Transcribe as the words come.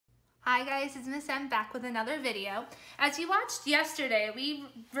Hi guys, it's Miss M back with another video. As you watched yesterday, we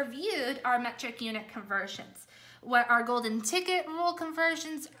reviewed our metric unit conversions, what our golden ticket rule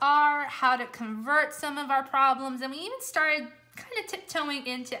conversions are, how to convert some of our problems, and we even started kind of tiptoeing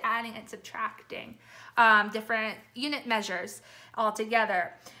into adding and subtracting different unit measures all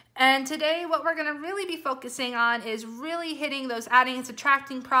together. And today what we're going to really be focusing on is really hitting those adding and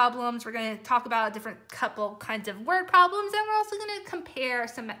subtracting problems. We're going to talk about a different couple kinds of word problems, and we're also going to compare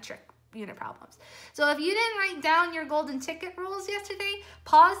some metric unit problems. So if you didn't write down your golden ticket rules yesterday,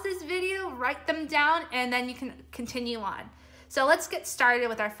 pause this video, write them down, and then you can continue on. So let's get started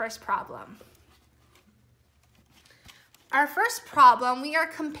with our first problem. Our first problem, we are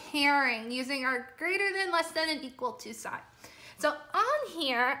comparing using our greater than, less than, and equal to sign. So on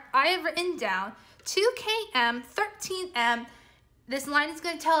here, I have written down 2km, 13m. This line is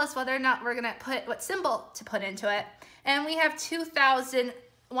going to tell us whether or not we're going to put what symbol to put into it. And we have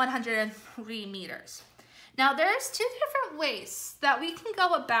 2,103 meters. Now there's two different ways that we can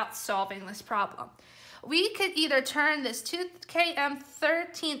go about solving this problem. We could either turn this 2km,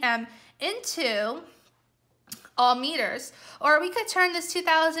 13m into all meters, or we could turn this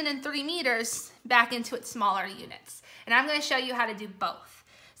 2,003 meters back into its smaller units. And I'm going to show you how to do both.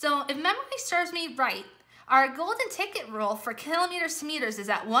 So if memory serves me right, our golden ticket rule for kilometers to meters is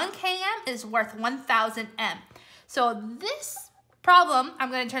that 1 km is worth 1,000 m. So this problem, I'm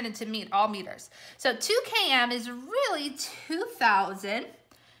going to turn into all meters. So 2 km is really 2,000,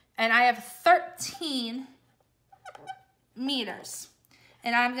 and I have 13 meters.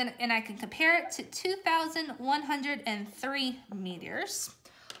 And I can compare it to 2,103 meters.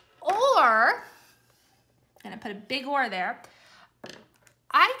 Or, I'm going to put a big or there,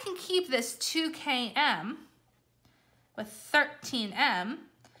 I can keep this 2 km with 13m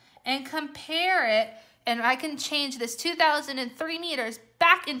and compare it, and I can change this 2,003 meters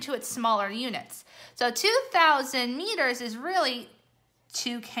back into its smaller units. So 2,000 meters is really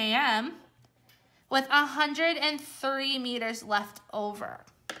 2 km with 103 meters left over.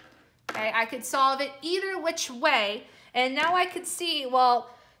 Okay, I could solve it either which way, and now I could see,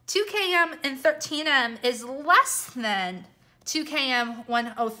 well, 2 km and 13m is less than 2 km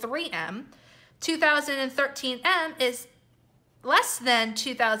 103m. 2,013m is less than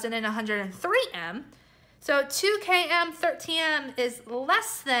 2,103m. So 2 km 13m is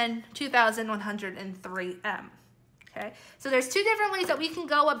less than 2,103m. Okay, so there's two different ways that we can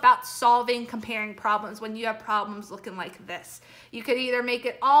go about solving comparing problems when you have problems looking like this. You could either make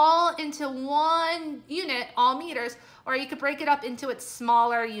it all into one unit, all meters, or you could break it up into its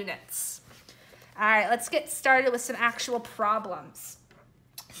smaller units. All right, let's get started with some actual problems.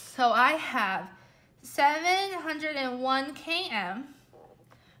 So I have 701 km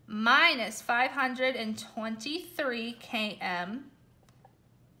minus 523 km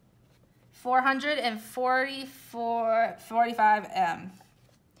 445m.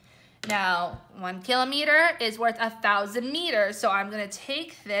 Now, 1 kilometer is worth 1,000 meters, so I'm going to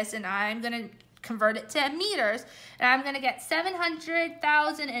take this and I'm going to convert it to meters, and I'm going to get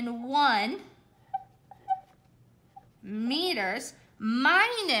 700,001 meters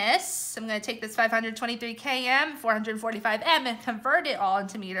minus, I'm going to take this 523 km, 445m, and convert it all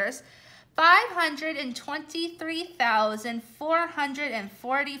into meters,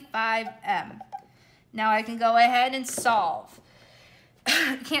 523,445m. Now I can go ahead and solve.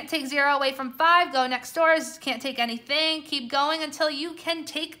 Can't take 0 away from 5. Go next door. Can't take anything. Keep going until you can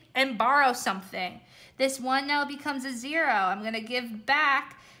take and borrow something. This 1 now becomes a 0. I'm going to give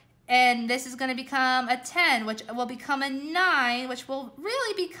back, and this is going to become a 10, which will become a 9, which will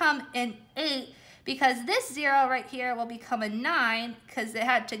really become an 8. Because this 0 right here will become a 9 because it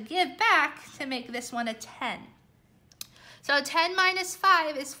had to give back to make this one a 10. So 10 minus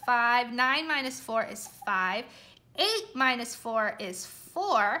 5 is 5, 9 minus 4 is 5, 8 minus 4 is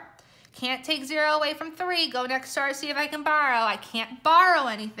 4. Can't take 0 away from 3. Go next door, see if I can borrow. I can't borrow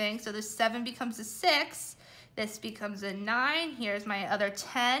anything, so this 7 becomes a 6. This becomes a 9. Here's my other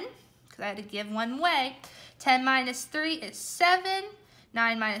 10 because I had to give one away. 10 minus 3 is 7.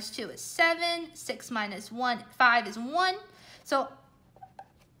 9 minus 2 is 7, 6 minus 5 is 1. So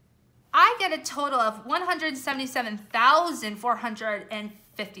I get a total of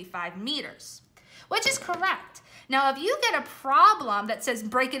 177,455 meters, which is correct. Now, if you get a problem that says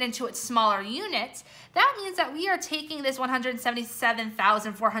break it into its smaller units, that means that we are taking this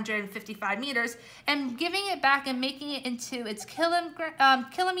 177,455 meters and giving it back and making it into its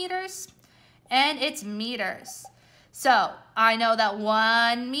kilometers and its meters. So I know that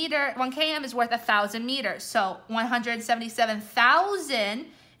 1 km is worth 1,000 meters. So 177,000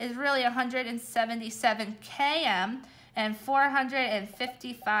 is really 177 km, and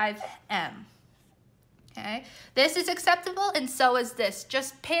 455 m. Okay, this is acceptable and so is this.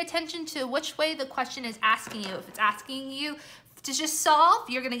 Just pay attention to which way the question is asking you. If it's asking you to just solve,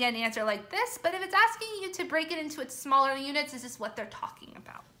 you're going to get an answer like this. But if it's asking you to break it into its smaller units, this is what they're talking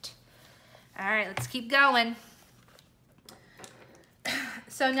about. All right, let's keep going.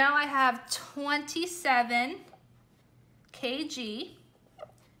 So now I have 27 kg,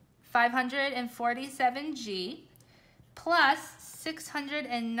 547 g, plus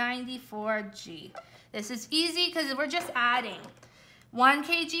 694 g. This is easy because we're just adding. 1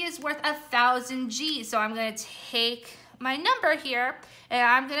 kg is worth 1,000 g, so I'm going to take my number here and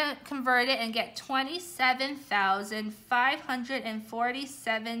I'm going to convert it and get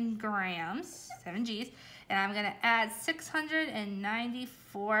 27,547 grams, 7 g's, and I'm going to add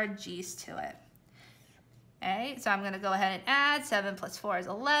 694 g's to it. Okay, so I'm going to go ahead and add. 7 plus 4 is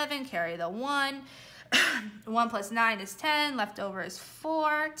 11, carry the 1. 1 plus 9 is 10, left over is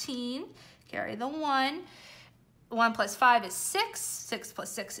 14, carry the 1. 1 plus 5 is 6, 6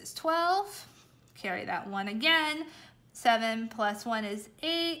 plus 6 is 12, carry that 1 again. 7 plus 1 is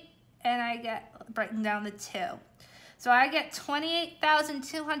 8, and I get, breaking down the 2. So I get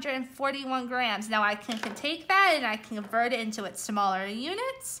 28,241 grams. Now I can take that and I can convert it into its smaller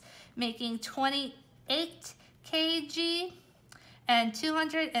units, making 28 kg and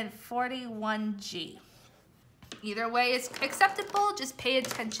 241 g. Either way is acceptable. Just pay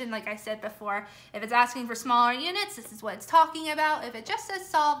attention, like I said before. If it's asking for smaller units, this is what it's talking about. If it just says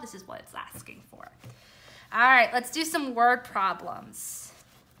solve, this is what it's asking for. All right, let's do some word problems.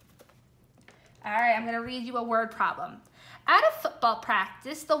 All right, I'm going to read you a word problem. At a football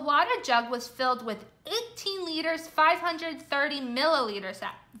practice, the water jug was filled with 18 liters, 530 milliliters of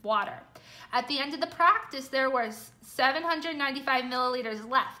water. At the end of the practice, there was 795 milliliters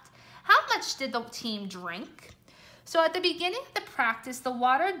left. How much did the team drink? So at the beginning of the practice, the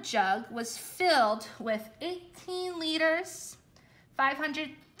water jug was filled with 18 liters,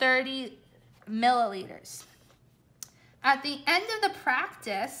 530 milliliters. At the end of the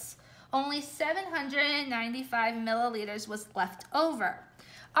practice, only 795 milliliters was left over.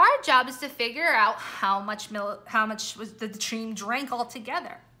 Our job is to figure out how much was the team drank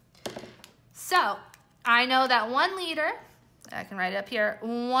altogether. So I know that 1 liter, I can write it up here,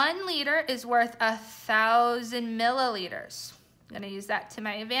 1 liter is worth 1,000 milliliters. I'm going to use that to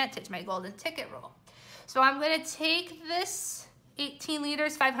my advantage, my golden ticket rule. So I'm going to take this 18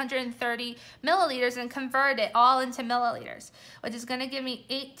 liters, 530 milliliters and convert it all into milliliters, which is going to give me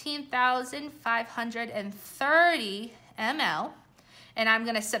 18,530 ml. And I'm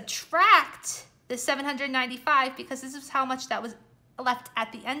going to subtract the 795 because this is how much that was left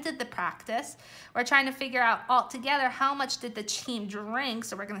at the end of the practice. We're trying to figure out altogether how much did the team drink.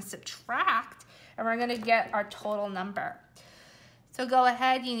 So we're going to subtract and we're going to get our total number. So go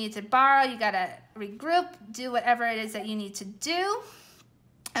ahead, you need to borrow, you gotta regroup, do whatever it is that you need to do.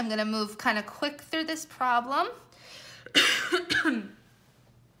 I'm gonna move kind of quick through this problem. 13,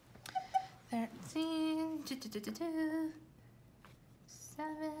 7.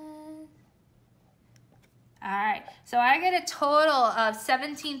 All right, so I get a total of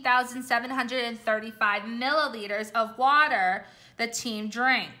 17,735 milliliters of water the team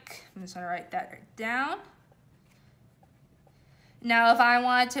drank. I'm just gonna write that right down. Now, if I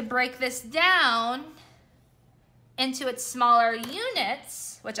wanted to break this down into its smaller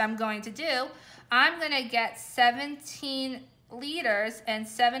units, which I'm going to do, I'm going to get 17 liters and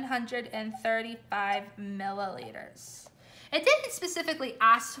 735 milliliters. It didn't specifically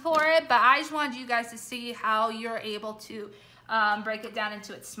ask for it, but I just wanted you guys to see how you're able to break it down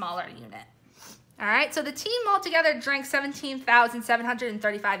into its smaller unit. All right, so the team altogether drank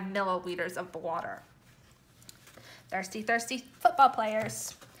 17,735 milliliters of water. Thirsty, thirsty football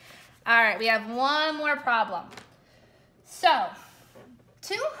players. All right, we have one more problem. So,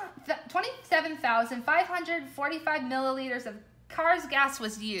 27,545 milliliters of car's gas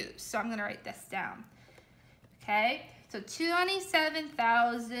was used. So I'm gonna write this down. Okay, so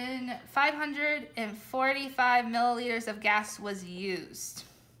 27,545 milliliters of gas was used.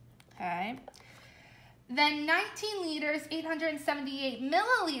 Okay. Then 19 liters, 878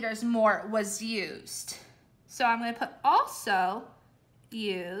 milliliters more was used. So I'm going to put also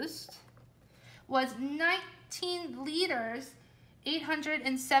used was 19 liters,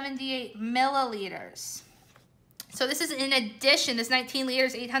 878 milliliters. So this is in addition, this 19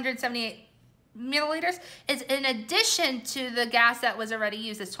 liters, 878 milliliters is in addition to the gas that was already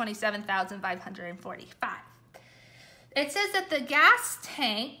used, as 27,545. It says that the gas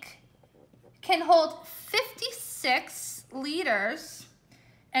tank can hold 56 liters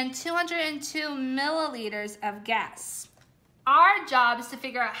and 202 milliliters of gas. Our job is to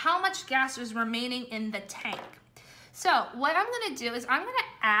figure out how much gas was remaining in the tank. So what I'm gonna do is I'm gonna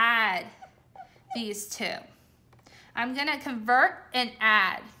add these two. I'm gonna convert and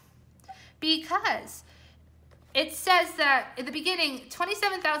add because it says that at the beginning,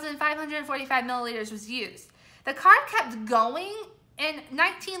 27,545 milliliters was used. The card kept going and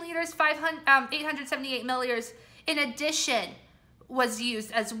 19 liters, 878 milliliters in addition was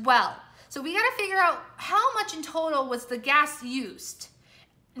used as well. So we gotta figure out how much in total was the gas used.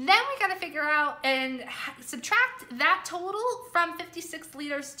 Then we gotta figure out and subtract that total from 56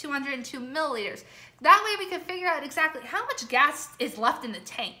 liters, 202 milliliters. That way we can figure out exactly how much gas is left in the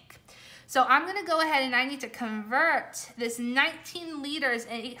tank. So I'm gonna go ahead and I need to convert this 19 liters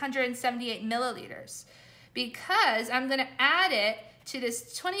and 878 milliliters because I'm gonna add it to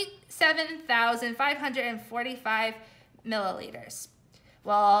this 27,545 milliliters.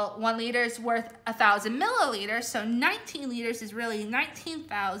 Well, 1 liter is worth 1,000 milliliters, so 19 liters is really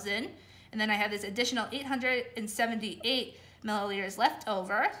 19,000. And then I have this additional 878 milliliters left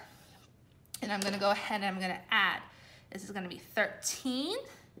over. And I'm gonna go ahead and I'm gonna add. This is gonna be 13.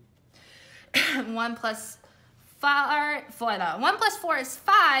 1 plus 4 is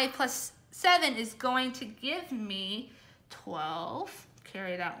 5, plus 7 is going to give me 12.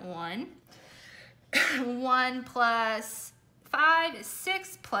 Carry that 1. 1 plus 5 is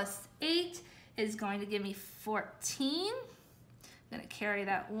 6, plus 8 is going to give me 14. I'm gonna carry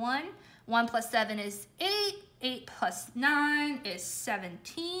that 1. 1 plus 7 is 8. 8 plus 9 is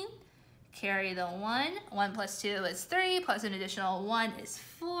 17. Carry the 1. 1 plus 2 is 3, plus an additional 1 is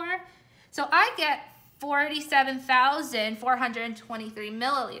 4. So I get 47,423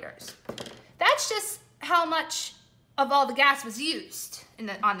 milliliters. That's just how much of all the gas was used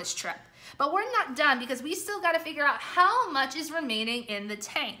on this trip. But we're not done because we still got to figure out how much is remaining in the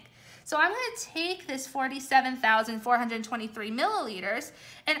tank. So I'm going to take this 47,423 milliliters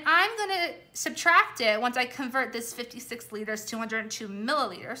and I'm going to subtract it once I convert this 56 liters, 202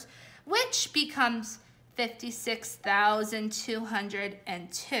 milliliters, which becomes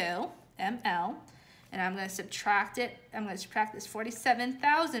 56,202 ml. And I'm going to subtract it. I'm going to subtract this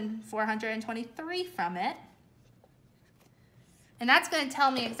 47,423 from it. And that's going to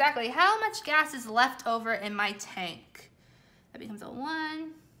tell me exactly how much gas is left over in my tank. That becomes a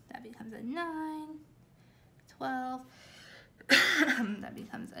 1, that becomes a 9, 12, that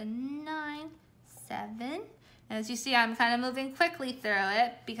becomes a 9, 7. And as you see, I'm kind of moving quickly through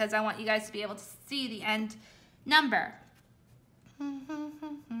it because I want you guys to be able to see the end number.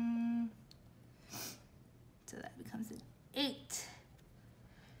 So that becomes an 8.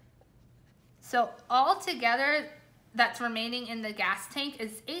 So altogether, that's remaining in the gas tank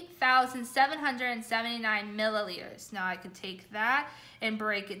is 8,779 milliliters. Now I can take that and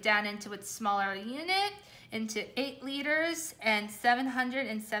break it down into its smaller unit into 8 liters and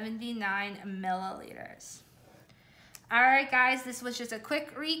 779 milliliters. All right, guys, this was just a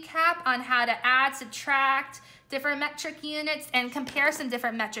quick recap on how to add, subtract different metric units and compare some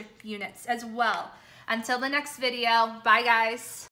different metric units as well. Until the next video, bye guys.